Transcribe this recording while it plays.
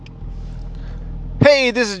Hey,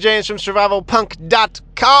 this is James from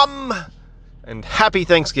survivalpunk.com, and happy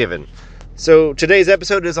Thanksgiving. So today's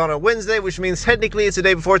episode is on a Wednesday, which means technically it's the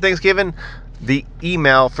day before Thanksgiving. The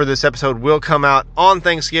email for this episode will come out on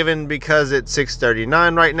Thanksgiving because it's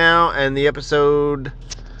 6:39 right now, and the episode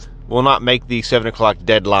will not make the 7 o'clock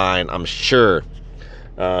deadline, I'm sure.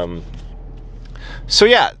 So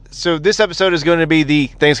this episode is going to be the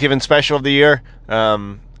Thanksgiving special of the year.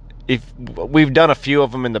 If we've done a few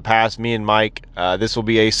of them in the past, me and Mike, this will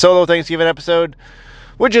be a solo Thanksgiving episode,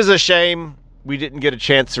 which is a shame. We didn't get a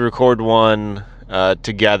chance to record one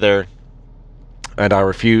together, and I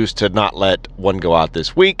refuse to not let one go out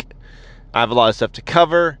this week. I have a lot of stuff to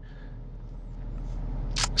cover.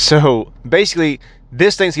 So basically,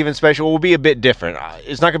 this Thanksgiving special will be a bit different.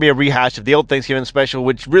 It's not going to be a rehash of the old Thanksgiving special,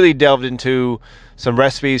 which really delved into some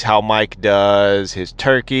recipes, how Mike does his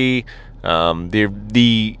turkey.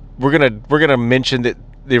 We're gonna mention that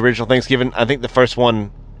the original Thanksgiving, I think the first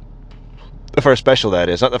special that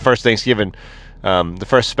is, not the first Thanksgiving, the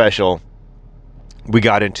first special, we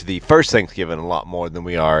got into the first Thanksgiving a lot more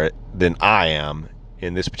than I am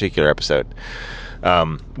in this particular episode.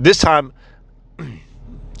 This time,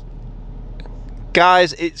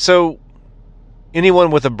 guys, so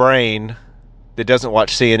anyone with a brain that doesn't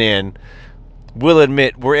watch CNN will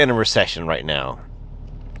admit we're in a recession right now.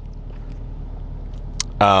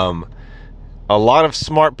 A lot of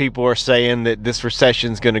smart people are saying that this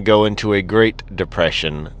recession is going to go into a Great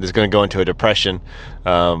Depression. There's going to go into a depression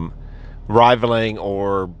rivaling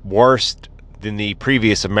or worse than the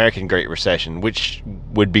previous American Great Recession, which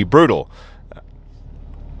would be brutal.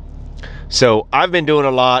 So I've been watching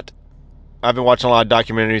a lot of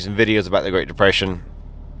documentaries and videos about the Great Depression.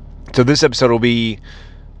 So this episode will be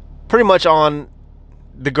pretty much on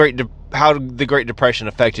how the Great Depression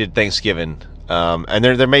affected Thanksgiving. And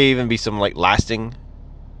there may even be some lasting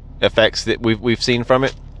effects that we've seen from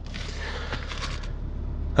it.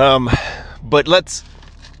 But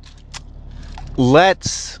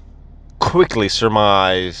let's quickly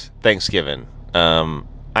surmise Thanksgiving.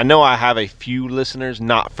 I know I have a few listeners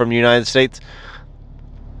not from the United States.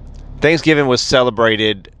 Thanksgiving was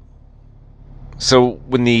celebrated. So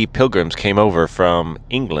when the Pilgrims came over from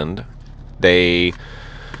England, they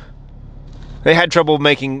had trouble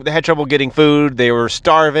getting food. They were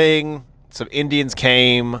starving. Some Indians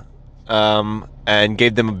came and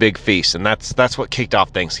gave them a big feast, and that's what kicked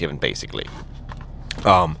off Thanksgiving, basically.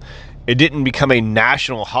 It didn't become a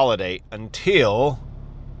national holiday until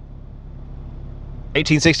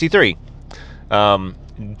 1863.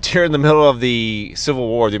 During the middle of the Civil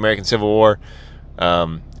War, the American Civil War.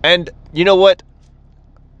 And you know what?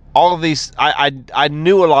 All of these, I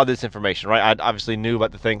knew a lot of this information, right? I obviously knew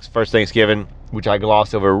about the first Thanksgiving, which I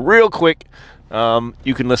glossed over real quick.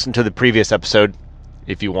 You can listen to the previous episode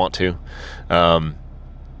if you want to.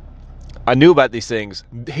 I knew about these things.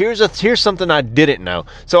 Here's something I didn't know.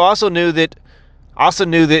 So I also knew that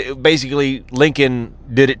basically Lincoln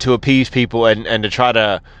did it to appease people and to try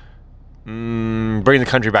to bring the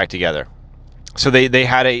country back together. So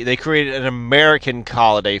they created an American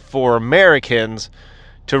holiday for Americans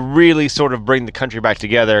to really sort of bring the country back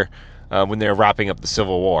together when they were wrapping up the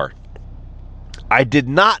Civil War. I did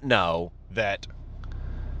not know that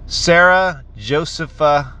Sarah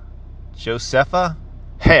Josepha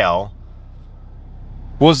Hale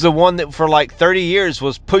was the one that for 30 years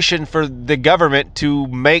was pushing for the government to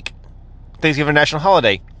make Thanksgiving a national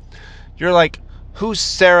holiday. You're like, who's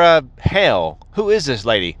Sarah Hale? Who is this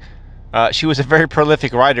lady? She was a very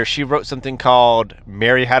prolific writer. She wrote something called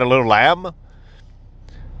Mary Had a Little Lamb.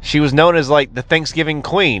 She was known as the Thanksgiving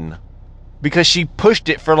Queen because she pushed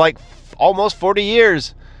it for almost 40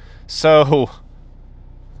 years. So,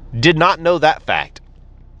 did not know that fact.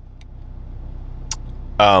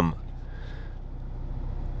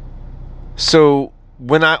 So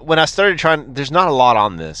when I started trying, there's not a lot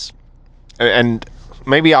on this, and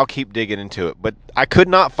maybe I'll keep digging into it, but I could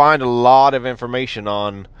not find a lot of information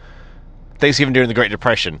on Thanksgiving during the Great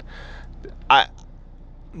Depression.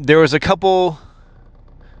 There was a couple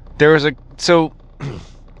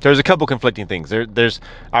conflicting things.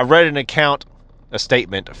 I read a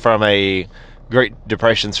statement from a Great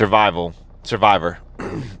Depression survivor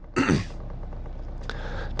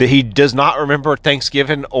that he does not remember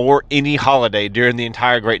Thanksgiving or any holiday during the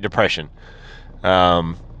entire Great Depression.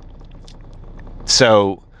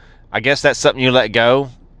 So I guess that's something you let go.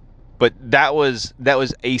 But that was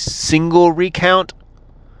a single recount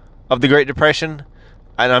of the Great Depression,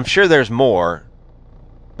 and I'm sure there's more.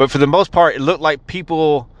 But for the most part, it looked like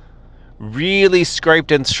people really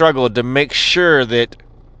scraped and struggled to make sure that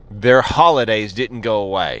their holidays didn't go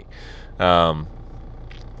away.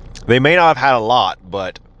 There They may not have had a lot,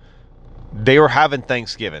 but they were having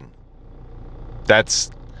Thanksgiving. That's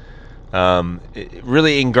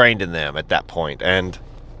really ingrained in them at that point. And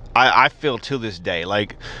I feel to this day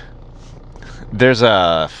like there's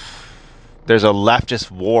a leftist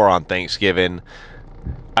war on Thanksgiving,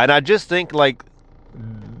 and I just think like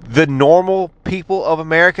the normal people of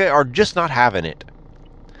America are just not having it.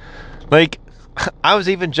 Like, I was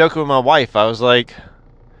even joking with my wife. I was like,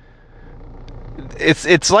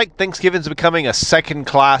 it's like Thanksgiving's becoming a second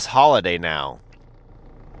class holiday now.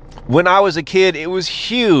 When I was a kid, it was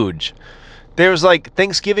huge. There was like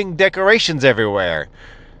Thanksgiving decorations everywhere.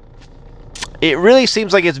 It really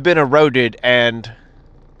seems like it's been eroded, and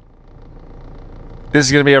this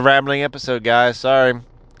is going to be a rambling episode, guys. Sorry.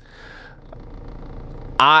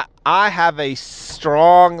 I have a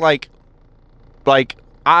strong like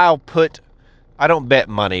I don't bet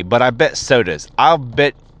money, but I bet sodas. I'll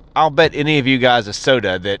bet any of you guys a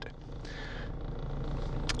soda that.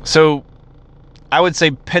 So I would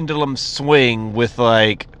say pendulum swing with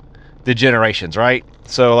like the generations, right?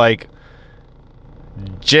 So like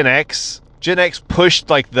Gen X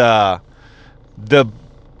pushed like the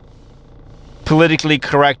politically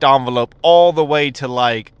correct envelope all the way to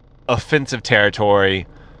like offensive territory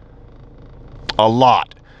a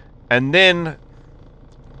lot. And then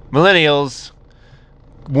millennials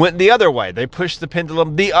went the other way. They pushed the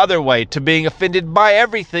pendulum the other way to being offended by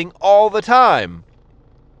everything all the time.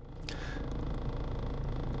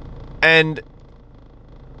 And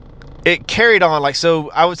it carried on like, so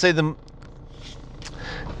I would say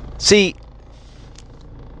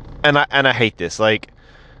and I hate this, like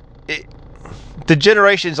the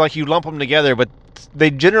generations, like you lump them together, but they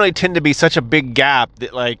generally tend to be such a big gap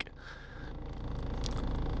that like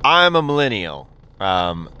I'm a millennial.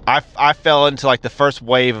 I fell into like the first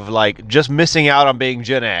wave of like just missing out on being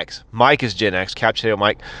Gen X. Mike is Gen X, Capture Tail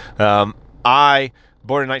Mike. I,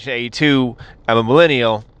 born in 1982, am a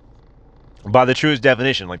millennial by the truest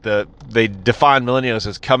definition. Like they define millennials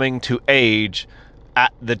as coming to age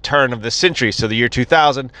at the turn of the century. So the year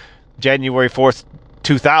 2000, January 4th,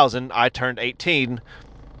 2000, I turned 18.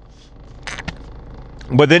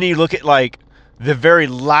 But then you look at like the very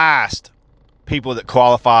last people that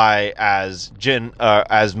qualify as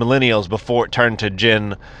as millennials before it turned to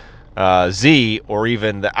Gen Z or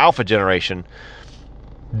even the Alpha generation.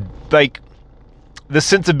 Like the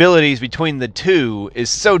sensibilities between the two is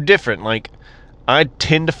so different. Like I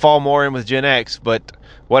tend to fall more in with Gen X, but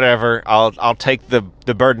whatever. I'll take the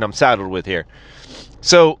burden I'm saddled with here.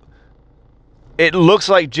 So it looks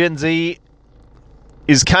like Gen Z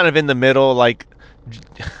is kind of in the middle. Like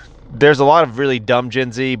there's a lot of really dumb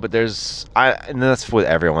Gen Z, but and that's with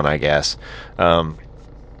everyone, I guess.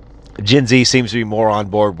 Gen Z seems to be more on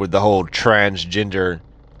board with the whole transgender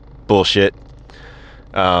bullshit.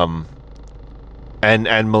 And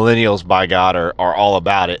millennials, by God, are all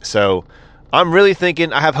about it. So I'm really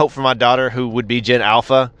thinking, I have hope for my daughter, who would be Gen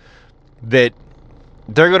Alpha, that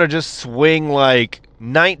they're going to just swing like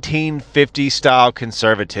 1950 style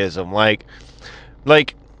conservatism. Like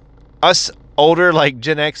us older, like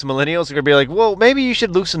Gen X millennials are going to be like, well, maybe you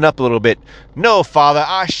should loosen up a little bit. No, father,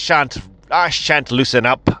 I shan't loosen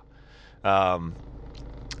up. And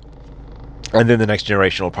then the next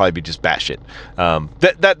generation will probably be just batshit.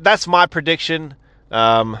 That's my prediction.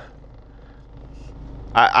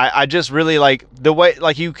 I just really like the way,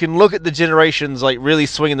 like, you can look at the generations like really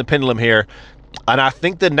swinging the pendulum here, and I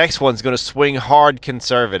think the next one's going to swing hard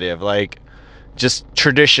conservative, like just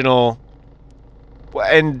traditional,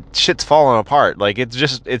 and shit's falling apart. Like it's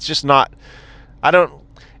just not. I don't.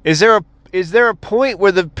 Is there a point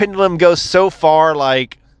where the pendulum goes so far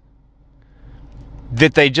like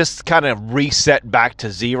that they just kind of reset back to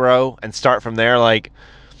zero and start from there? Like,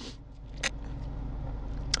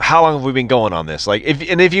 how long have we been going on this? Like,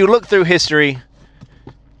 if you look through history,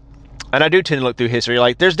 and I do tend to look through history,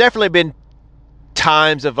 like there's definitely been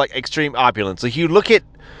times of like extreme opulence. Like you look at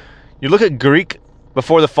Greek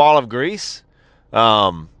before the fall of Greece.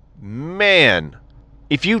 Man,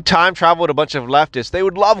 if you time traveled a bunch of leftists, they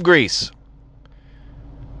would love Greece.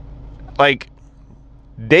 Like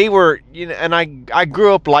they were, and I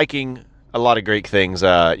grew up liking a lot of Greek things,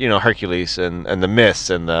 Hercules and the myths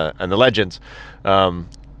and the legends. But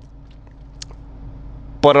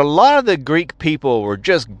a lot of the Greek people were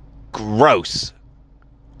just gross.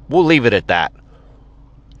 We'll leave it at that.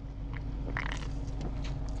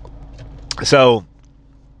 So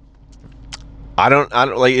I don't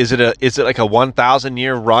like, is it like a 1,000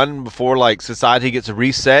 year run before like society gets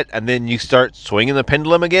reset and then you start swinging the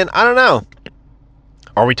pendulum again? I don't know.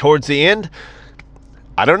 Are we towards the end?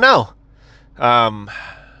 I don't know.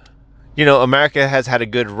 America has had a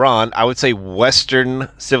good run. I would say Western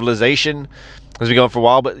civilization has been going for a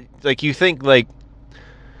while, but like you think like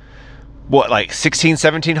what, like 16,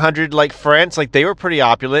 1700, like France, like they were pretty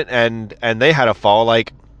opulent and they had a fall.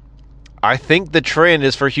 Like I think the trend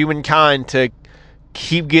is for humankind to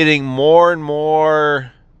keep getting more and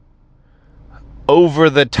more over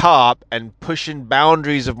the top and pushing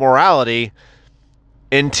boundaries of morality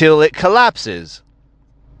until it collapses.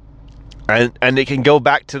 And it can go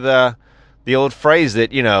back to the old phrase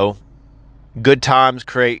that, good times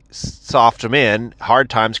create soft men, hard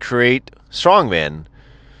times create strong men.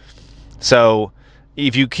 So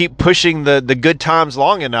if you keep pushing the good times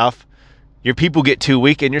long enough, your people get too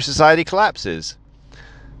weak and your society collapses.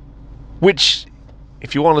 Which,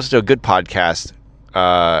 if you want to listen to a good podcast,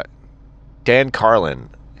 Dan Carlin,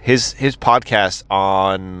 his podcast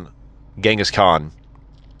on Genghis Khan,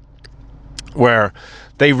 where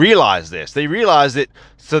they realize this. They realize that.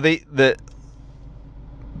 So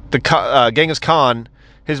Genghis Khan,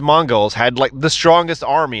 his Mongols had like the strongest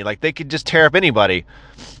army. Like they could just tear up anybody.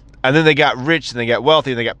 And then they got rich and they got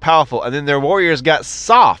wealthy and they got powerful. And then their warriors got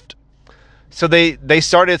soft. So they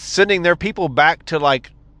started sending their people back to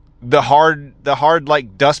like the hard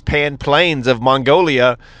like dustpan plains of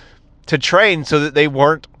Mongolia to train so that they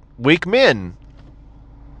weren't weak men.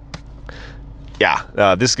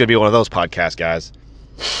 Yeah, this is going to be one of those podcasts, guys.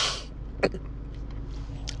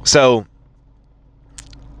 So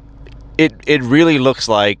it really looks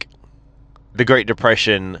like the Great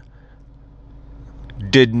Depression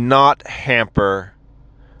did not hamper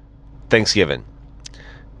Thanksgiving.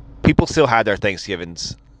 People still had their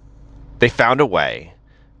Thanksgivings. They found a way,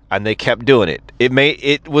 and they kept doing it.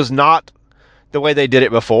 It was not the way they did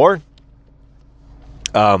it before.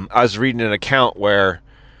 I was reading an account where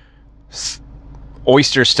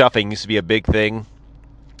oyster stuffing used to be a big thing,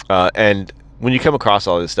 and when you come across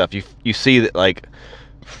all this stuff, you see that like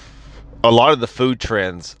a lot of the food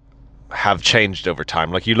trends have changed over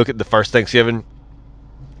time. Like you look at the first Thanksgiving,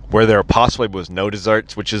 where there possibly was no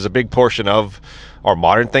desserts, which is a big portion of our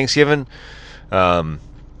modern Thanksgiving.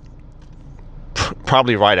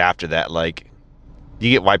 Probably right after that, like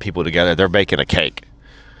you get white people together, they're baking a cake.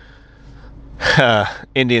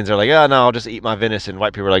 Indians are like, oh no, I'll just eat my venison.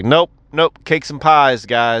 White people are like, nope, cakes and pies,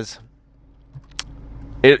 guys.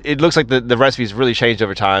 It looks like the recipes really changed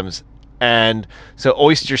over times, and so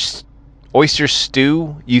oyster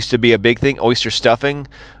stew used to be a big thing. Oyster stuffing,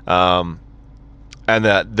 and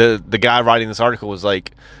the guy writing this article was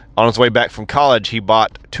like, on his way back from college, he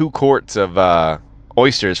bought 2 quarts of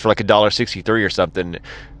oysters for like $1.63 or something.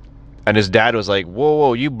 And his dad was like,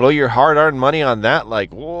 whoa, you blow your hard-earned money on that?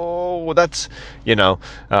 Like, whoa, that's, that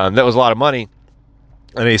was a lot of money.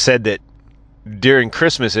 And he said that during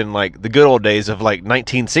Christmas in like the good old days of like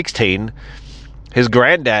 1916, his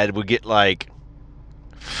granddad would get like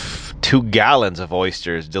 2 gallons of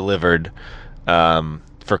oysters delivered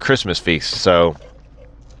for Christmas feasts. So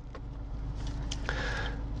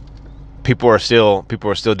people are still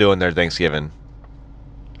doing their Thanksgiving.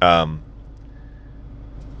 And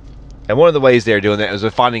one of the ways they're doing that is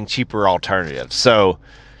with finding cheaper alternatives. So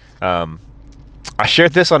I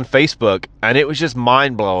shared this on Facebook, and it was just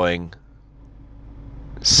mind-blowing.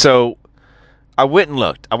 So I went and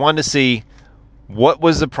looked. I wanted to see what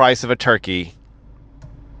was the price of a turkey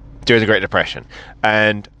during the Great Depression.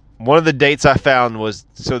 And one of the dates I found was,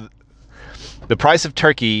 so the price of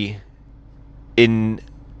turkey in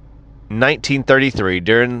 1933,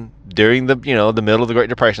 during the the middle of the Great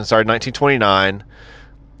Depression, started in 1929.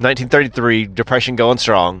 1933, Depression going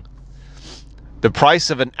strong. The price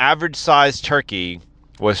of an average sized turkey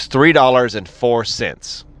was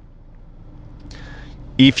 $3.04.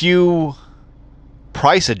 If you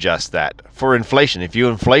price adjust that for inflation, if you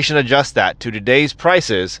inflation adjust that to today's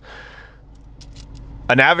prices,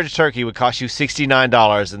 an average turkey would cost you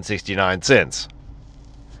 $69.69.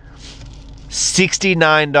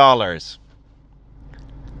 $69.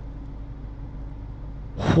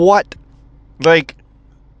 What? Like,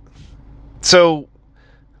 so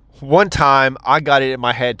one time I got it in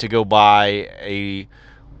my head to go buy a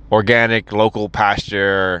organic local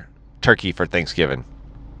pasture turkey for Thanksgiving.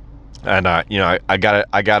 And I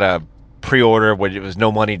got a pre-order when it was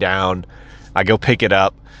no money down. I go pick it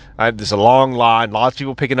up. There's a long line, lots of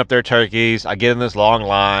people picking up their turkeys. I get in this long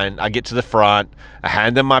line. I get to the front. I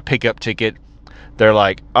hand them my pickup ticket. They're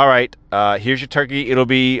like, all right, here's your turkey. It'll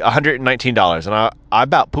be $119. And I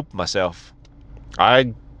about pooped myself.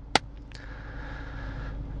 And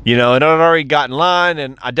I'd already got in line,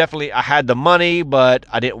 and I had the money, but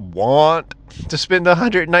I didn't want to spend the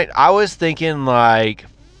 $109. I was thinking like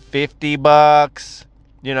 $50,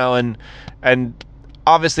 and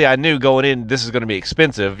obviously I knew going in this is going to be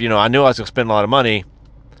expensive. You know, I knew I was going to spend a lot of money,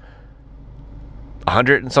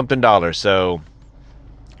 $100 and something. So,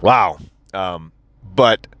 wow.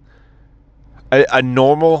 But a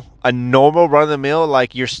normal run of the mill,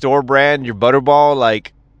 like your store brand, your Butterball,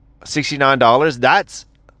 like $69. That's,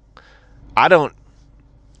 I don't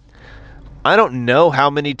know how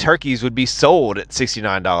many turkeys would be sold at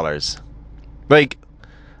 $69. Like,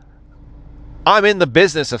 I'm in the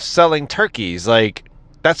business of selling turkeys. Like,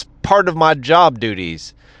 that's part of my job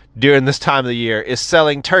duties during this time of the year is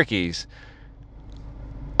selling turkeys.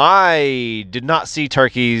 I did not see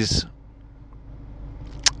turkeys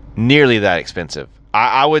nearly that expensive.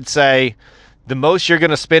 I would say the most you're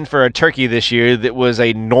going to spend for a turkey this year that was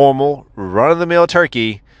a normal run-of-the-mill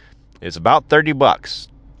turkey is about $30,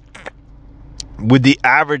 with the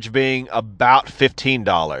average being about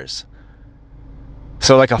 $15.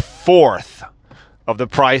 So like a fourth of the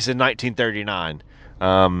price in 1939.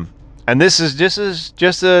 And this is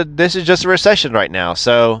just a recession right now.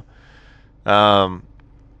 So,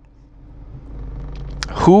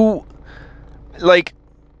 who, like,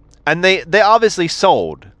 and they obviously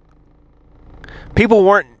sold. People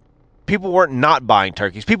weren't not buying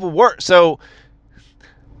turkeys. People were. So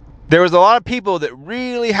there was a lot of people that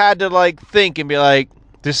really had to like think and be like,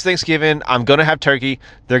 this Thanksgiving, I'm going to have turkey.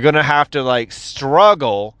 They're going to have to like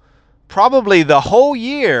struggle probably the whole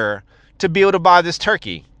year to be able to buy this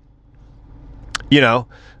turkey. You know,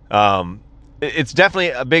 it's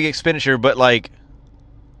definitely a big expenditure, but like,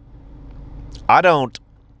 I don't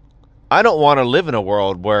want to live in a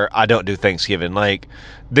world where I don't do Thanksgiving. Like,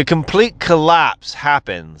 the complete collapse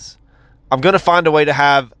happens, I'm going to find a way to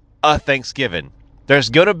have a Thanksgiving. There's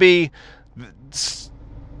going to be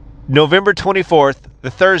November 24th,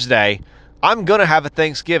 the Thursday. I'm going to have a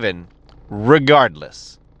Thanksgiving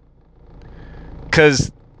regardless.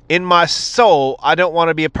 Because in my soul, I don't want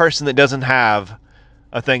to be a person that doesn't have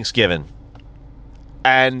a Thanksgiving.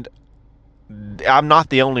 And I'm not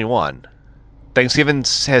the only one. Thanksgiving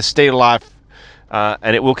has stayed alive,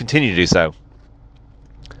 and it will continue to do so.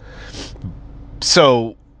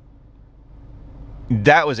 So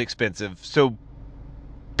that was expensive. So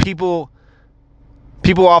people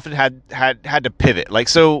often had to pivot. Like,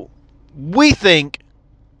 so we think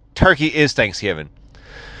turkey is Thanksgiving.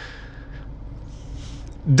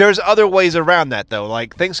 There's other ways around that, though.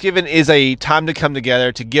 Like, Thanksgiving is a time to come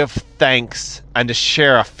together to give thanks and to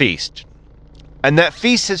share a feast. And that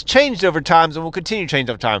feast has changed over time and will continue to change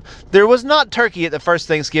over time. There was not turkey at the first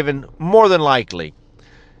Thanksgiving, more than likely.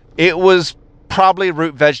 It was probably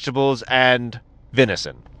root vegetables and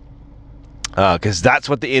venison. Because that's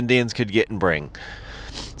what the Indians could get and bring.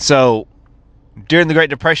 So, during the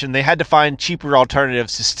Great Depression, they had to find cheaper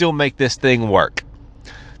alternatives to still make this thing work.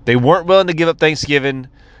 They weren't willing to give up Thanksgiving,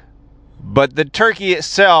 but the turkey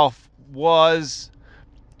itself was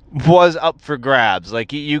up for grabs.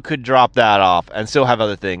 Like, you could drop that off and still have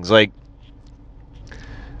other things. Like,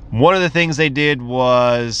 one of the things they did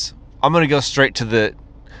was, I'm going to go straight to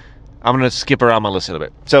I'm going to skip around my list a little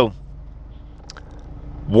bit. So,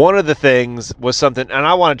 one of the things was something, and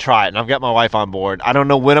I want to try it, and I've got my wife on board. I don't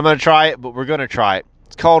know when I'm going to try it, but we're going to try it.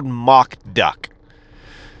 It's called mock duck.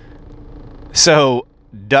 So,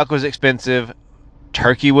 duck was expensive.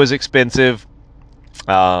 Turkey was expensive.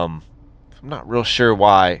 I'm not real sure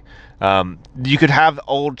why. You could have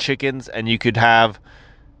old chickens, and you could have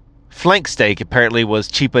flank steak. Apparently was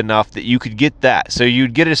cheap enough that you could get that. So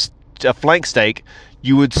you'd get a flank steak.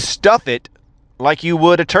 You would stuff it like you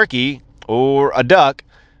would a turkey or a duck,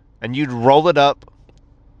 and you'd roll it up,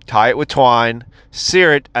 tie it with twine,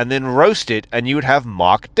 sear it, and then roast it, and you would have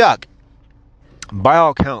mock duck. By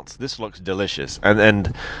all counts, this looks delicious.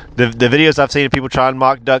 And the videos I've seen of people trying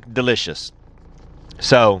mock duck, delicious.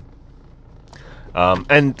 So,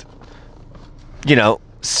 and, you know,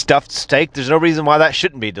 stuffed steak, there's no reason why that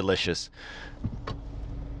shouldn't be delicious.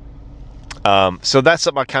 So that's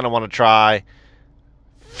something I kind of want to try.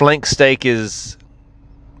 Flank steak is,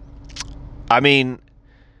 I mean,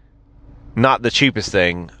 not the cheapest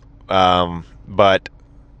thing, but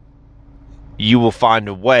you will find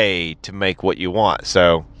a way to make what you want.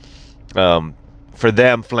 So, for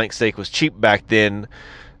them, flank steak was cheap back then.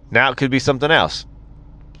 Now it could be something else.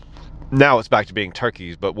 Now it's back to being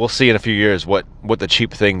turkeys, but we'll see in a few years what the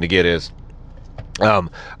cheap thing to get is.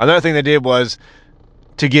 Another thing they did was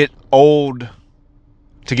to get old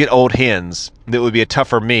hens that would be a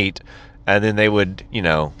tougher meat, and then they would, you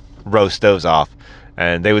know, roast those off,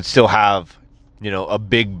 and they would still have, you know, a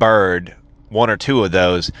big bird. One or two of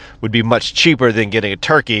those would be much cheaper than getting a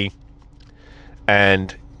turkey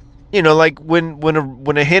and like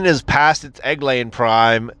when a hen is past its egg laying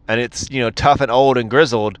prime and it's tough and old and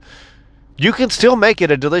grizzled, you can still make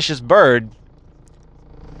it a delicious bird.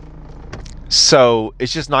 So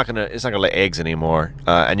it's not gonna lay eggs anymore,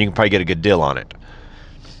 and you can probably get a good deal on it.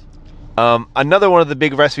 Another one of the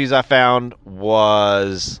big recipes I found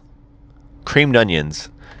was creamed onions.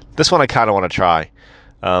 This one I kind of want to try.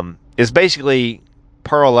 It's basically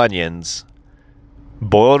pearl onions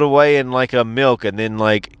boiled away in like a milk, and then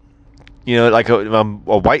like like a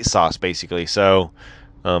white sauce basically. So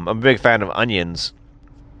I'm a big fan of onions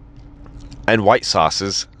and white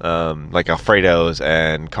sauces, like Alfredo's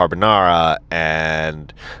and carbonara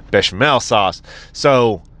and bechamel sauce.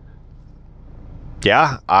 So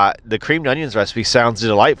yeah, the creamed onions recipe sounds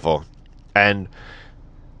delightful. And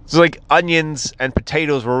it's like onions and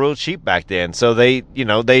potatoes were real cheap back then, so they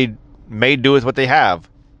made do with what they have.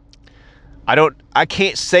 I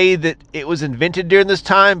can't say that it was invented during this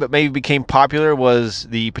time, but maybe became popular was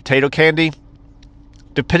the potato candy.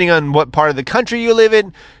 Depending on what part of the country you live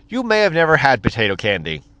in, you may have never had potato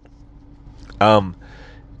candy.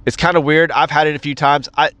 It's kind of weird. I've had it a few times.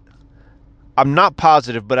 I'm not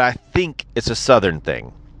positive, but I think it's a southern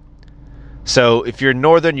thing. So if you're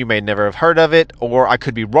northern, you may never have heard of it, or I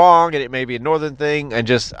could be wrong and it may be a northern thing, and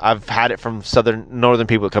just I've had it from northern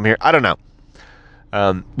people that come here. I don't know.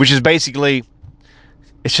 Which is basically,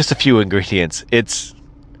 it's just a few ingredients. It's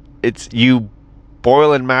you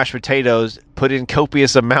boil and mash potatoes, put in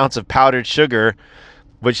copious amounts of powdered sugar,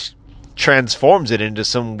 which transforms it into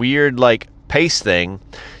some weird like paste thing.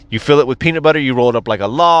 You fill it with peanut butter, you roll it up like a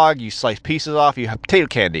log, you slice pieces off, you have potato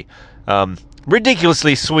candy.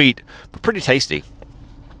 Ridiculously sweet, but pretty tasty.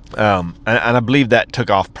 And I believe that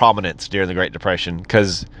took off prominence during the Great Depression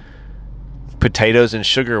because potatoes and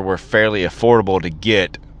sugar were fairly affordable to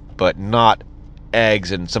get, but not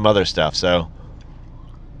eggs and some other stuff. So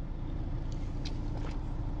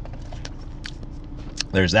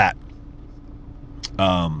there's that.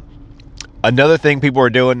 Another thing people were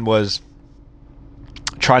doing was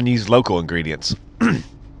trying to use local ingredients.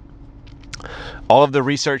 All of the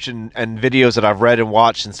research and videos that I've read and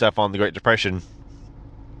watched and stuff on the Great Depression,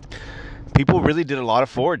 people really did a lot of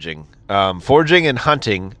foraging. Foraging and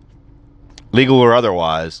hunting, legal or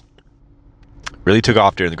otherwise, really took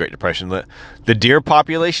off during the Great Depression. The deer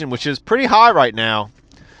population, which is pretty high right now,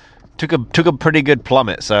 took a pretty good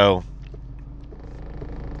plummet. So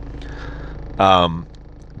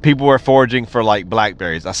people were foraging for like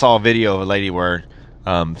blackberries. I saw a video of a lady where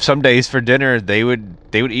some days for dinner they would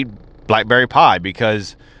eat blackberry pie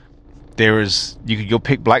because you could go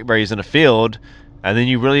pick blackberries in a field, and then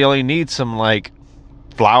you really only need some like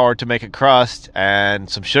flour to make a crust and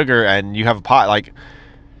some sugar, and you have a pie. Like,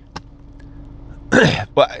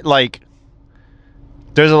 but like,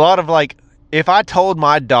 there's a lot of like, if I told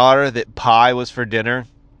my daughter that pie was for dinner,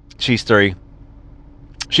 she's 3,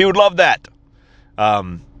 she would love that.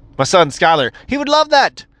 My son Skylar, he would love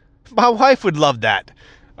that. My wife would love that.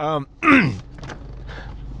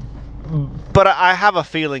 But I have a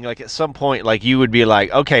feeling like at some point, like you would be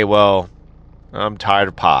like, okay, well, I'm tired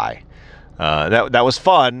of pie. That was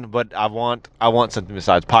fun, but I want something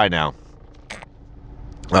besides pie now.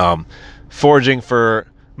 Foraging for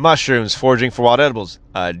mushrooms, foraging for wild edibles,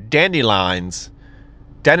 dandelions.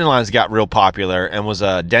 Dandelions got real popular, and was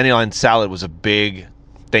a dandelion salad was a big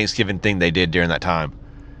Thanksgiving thing they did during that time.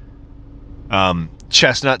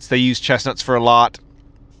 Chestnuts, they used chestnuts for a lot.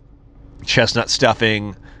 Chestnut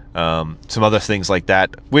stuffing, some other things like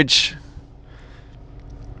that, which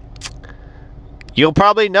you'll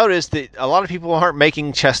probably notice that a lot of people aren't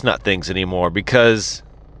making chestnut things anymore because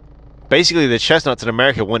basically the chestnuts in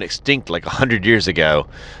America went extinct like 100 years ago,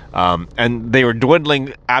 and they were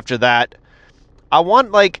dwindling after that.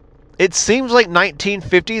 It seems like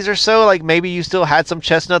 1950s or so, like maybe you still had some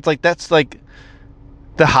chestnuts, like that's like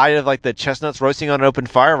the height of like the chestnuts roasting on an open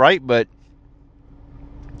fire, right? But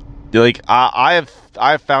like I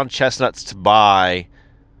have found chestnuts to buy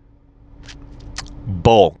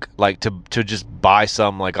bulk, like to just buy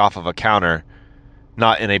some like off of a counter,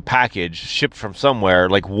 not in a package, shipped from somewhere,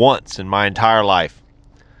 like once in my entire life.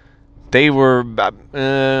 They were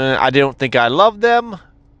I don't think I love them,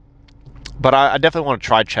 but I definitely want to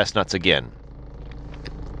try chestnuts again.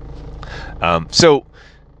 So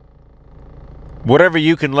whatever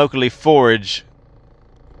you can locally forage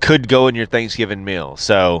could go in your Thanksgiving meal.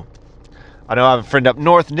 So I know I have a friend up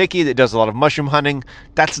north, Nikki, that does a lot of mushroom hunting.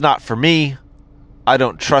 That's not for me. I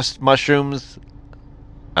don't trust mushrooms.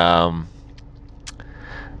 And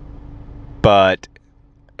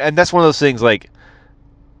that's one of those things, like,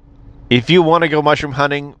 if you want to go mushroom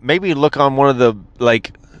hunting, maybe look on one of the,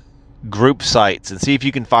 like, group sites and see if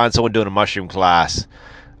you can find someone doing a mushroom class.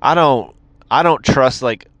 I don't trust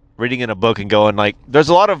like reading in a book and going like I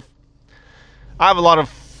have a lot of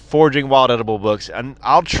foraging wild edible books, and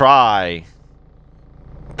I'll try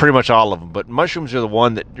pretty much all of them, but mushrooms are the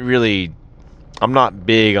one that really, I'm not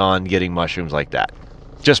big on getting mushrooms like that.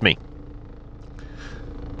 Just me.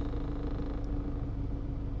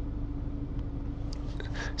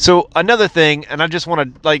 So another thing, and I just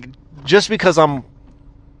want to like, just because I'm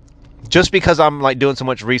like doing so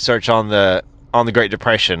much research on the Great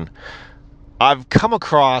Depression, I've come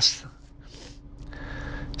across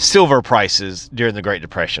silver prices during the Great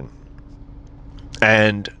Depression,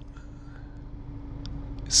 and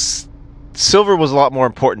silver was a lot more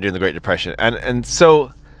important during the Great Depression, and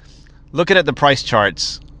so looking at the price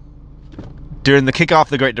charts during the kickoff of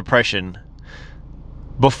the Great Depression,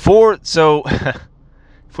 if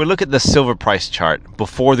we look at the silver price chart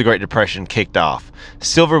before the Great Depression kicked off,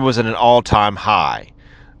 silver was at an all-time high.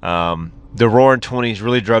 The Roaring '20s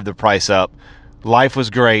really drove the price up. Life was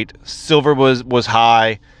great. Silver was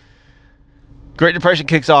high. Great Depression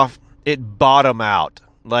kicks off. It bottomed out.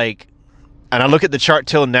 Like, and I look at the chart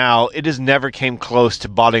till now, it has never came close to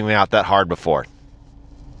bottoming out that hard before.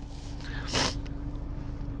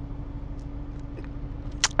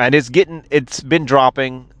 And it's been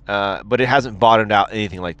dropping, but it hasn't bottomed out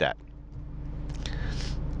anything like that.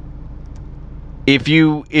 If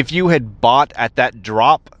you had bought at that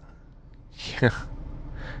drop,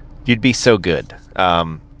 you'd be so good.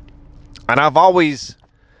 And I've always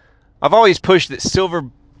pushed that silver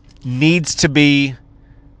needs to be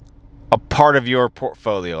a part of your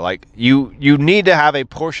portfolio. Like you need to have a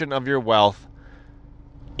portion of your wealth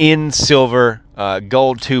in silver,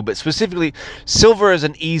 gold too, but specifically silver is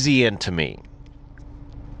an easy in to me.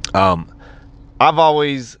 I've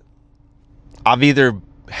either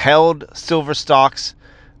held silver stocks,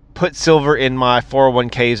 put silver in my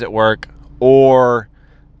 401ks at work, or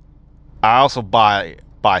I also buy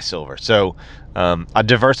silver. So I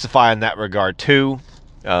diversify in that regard too.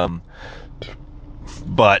 But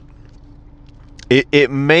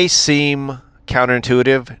it may seem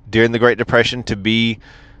counterintuitive during the Great Depression to be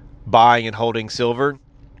buying and holding silver.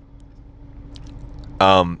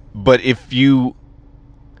 But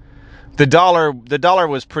the dollar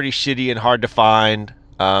was pretty shitty and hard to find.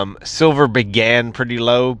 Silver began pretty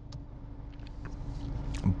low,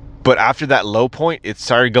 but after that low point, it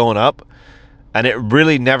started going up, and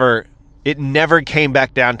it never came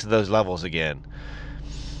back down to those levels again.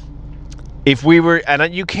 If we were,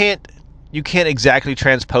 and you can't exactly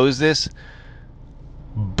transpose this,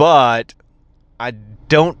 but I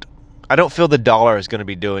don't feel the dollar is going to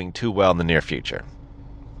be doing too well in the near future.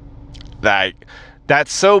 Like,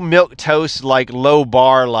 that's so milquetoast, like low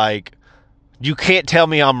bar, like you can't tell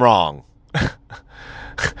me I'm wrong.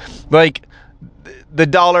 Like the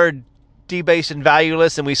dollar debased and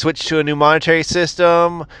valueless, and we switch to a new monetary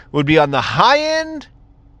system would be on the high end.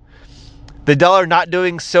 The dollar not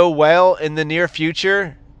doing so well in the near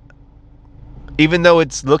future, even though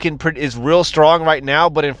it's is real strong right now,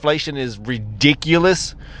 but inflation is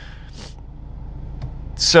ridiculous.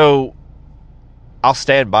 So I'll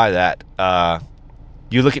stand by that.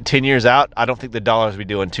 You look at 10 years out, I don't think the dollar's be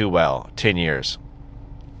doing too well. 10 years.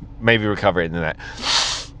 Maybe recover it in that.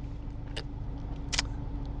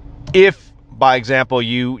 If, by example,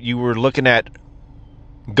 you were looking at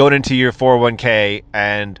going into your 401k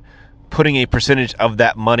and putting a percentage of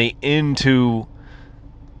that money into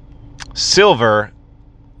silver,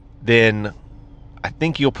 then I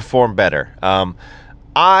think you'll perform better.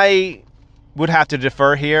 I would have to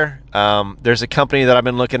defer here. There's a company that I've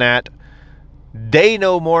been looking at. They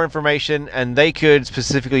know more information, and they could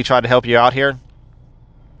specifically try to help you out here.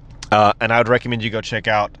 And I would recommend you go check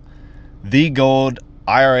out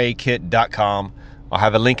thegoldirakit.com. I'll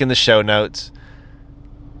have a link in the show notes.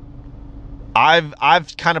 I've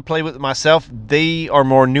kind of played with it myself. They are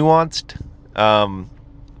more nuanced,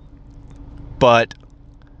 but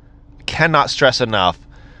cannot stress enough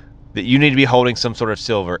that you need to be holding some sort of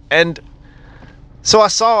silver. And so I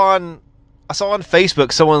saw on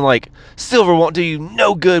Facebook someone like, silver won't do you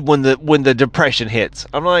no good when the depression hits.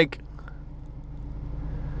 I'm like,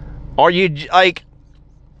 are you like,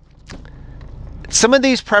 some of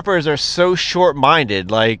these preppers are so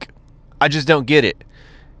short-minded, like I just don't get it.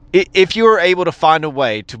 If you were able to find a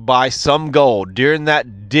way to buy some gold during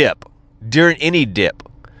that dip, during any dip,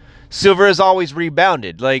 silver has always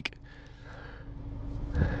rebounded. Like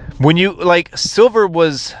when you, like, silver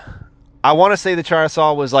was, I want to say the chart I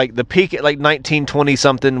saw was like the peak at like 1920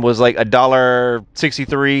 something was like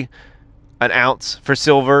 $1.63 an ounce for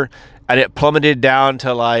silver, and it plummeted down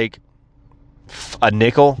to like a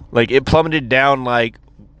nickel. Like, it plummeted down, like,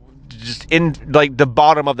 just in, like, the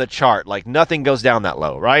bottom of the chart. Like, nothing goes down that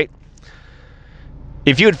low, right?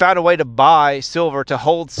 If you had found a way to buy silver, to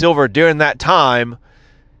hold silver during that time,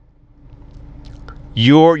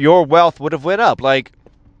 your wealth would have went up. Like,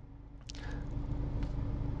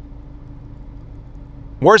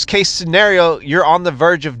 worst case scenario, you're on the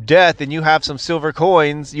verge of death and you have some silver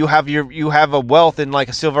coins, you have a wealth in like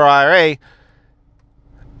a silver IRA,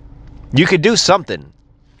 you could do something.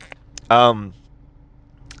 So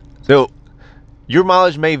your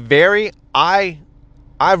mileage may vary. I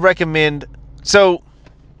recommend, so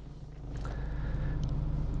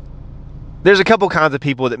there's a couple kinds of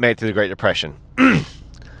people that made it through the Great Depression.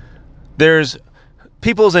 There's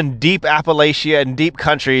peoples in deep Appalachia and deep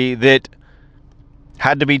country that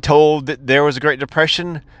had to be told that there was a Great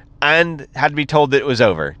Depression and had to be told that it was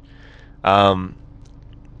over.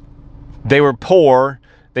 They were poor.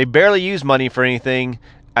 They barely used money for anything,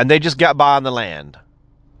 and they just got by on the land.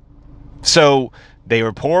 So they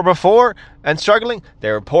were poor before and struggling.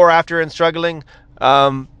 They were poor after and struggling.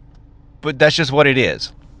 But that's just what it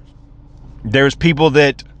is. There's people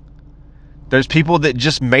that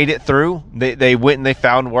just made it through. They went and they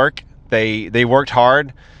found work. They worked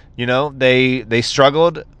hard. You know, they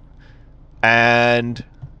struggled and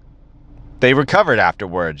they recovered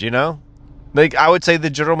afterwards, you know? Like, I would say the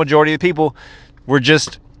general majority of the people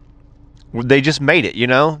they just made it, you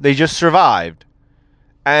know? They just survived.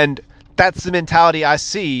 And that's the mentality I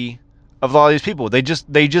see of a lot of these people. They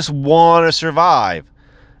just want to survive.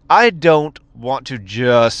 I don't want to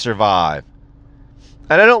just survive.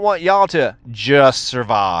 And I don't want y'all to just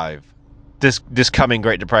survive this coming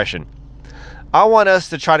Great Depression. I want us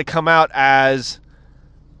to try to come out as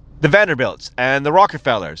the Vanderbilts and the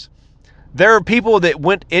Rockefellers. There are people that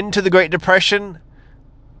went into the Great Depression,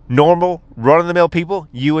 normal, run-of-the-mill people,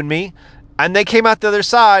 you and me, and they came out the other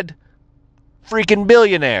side freaking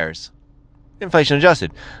billionaires. Inflation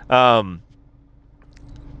adjusted.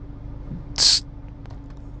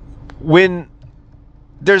 When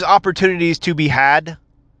there's opportunities to be had,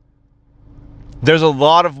 there's a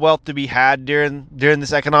lot of wealth to be had during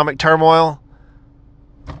this economic turmoil.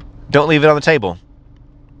 Don't leave it on the table.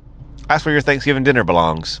 That's where your Thanksgiving dinner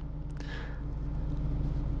belongs.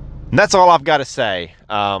 And that's all I've got to say.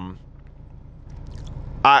 I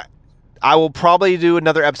will probably do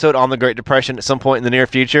another episode on the Great Depression at some point in the near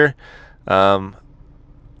future.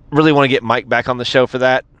 Really want to get Mike back on the show for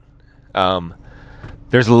that.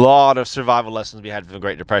 There's a lot of survival lessons we had from the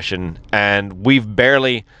Great Depression, and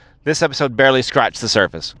this episode barely scratched the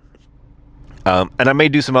surface. And I may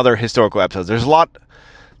do some other historical episodes.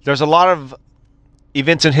 There's a lot of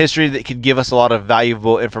events in history that could give us a lot of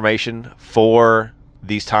valuable information for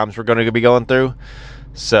these times we're going to be going through.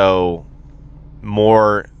 So,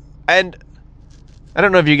 and I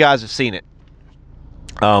don't know if you guys have seen it.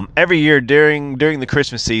 Every year during the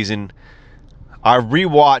Christmas season, I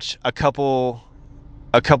rewatch a couple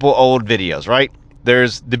old videos, right?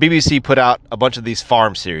 There's the BBC put out a bunch of these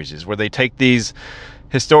farm series where they take these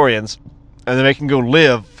historians and they make them go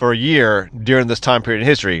live for a year during this time period in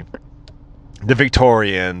history. The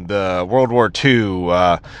Victorian, the World War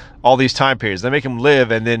II, all these time periods. They make them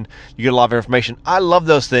live, and then you get a lot of information. I love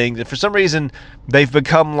those things, and for some reason, they've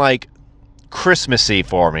become like Christmassy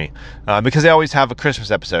for me, because they always have a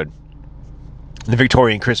Christmas episode. The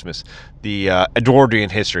Victorian Christmas, the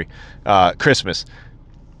Edwardian history, Christmas.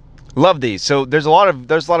 Love these. So there's a lot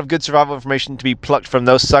of good survival information to be plucked from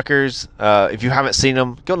those suckers. If you haven't seen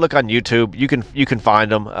them, go look on YouTube. You can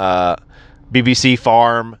find them. BBC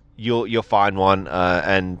Farm. You'll find one,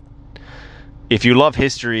 and if you love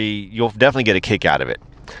history, you'll definitely get a kick out of it.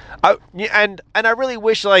 And I really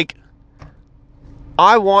wish, like,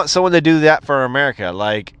 I want someone to do that for America,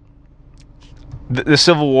 like the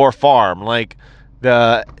Civil War farm, like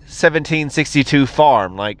the 1762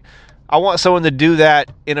 farm. Like, I want someone to do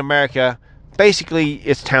that in America. Basically,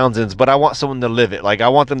 it's Townsend's, but I want someone to live it. Like, I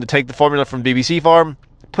want them to take the formula from BBC Farm,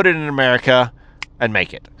 put it in America, and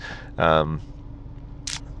make it.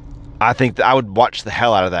 I think that I would watch the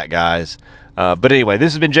hell out of that, guys. But anyway,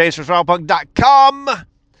 this has been James from SurvivalPunk.com.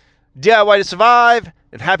 DIY to survive,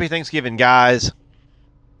 and happy Thanksgiving, guys.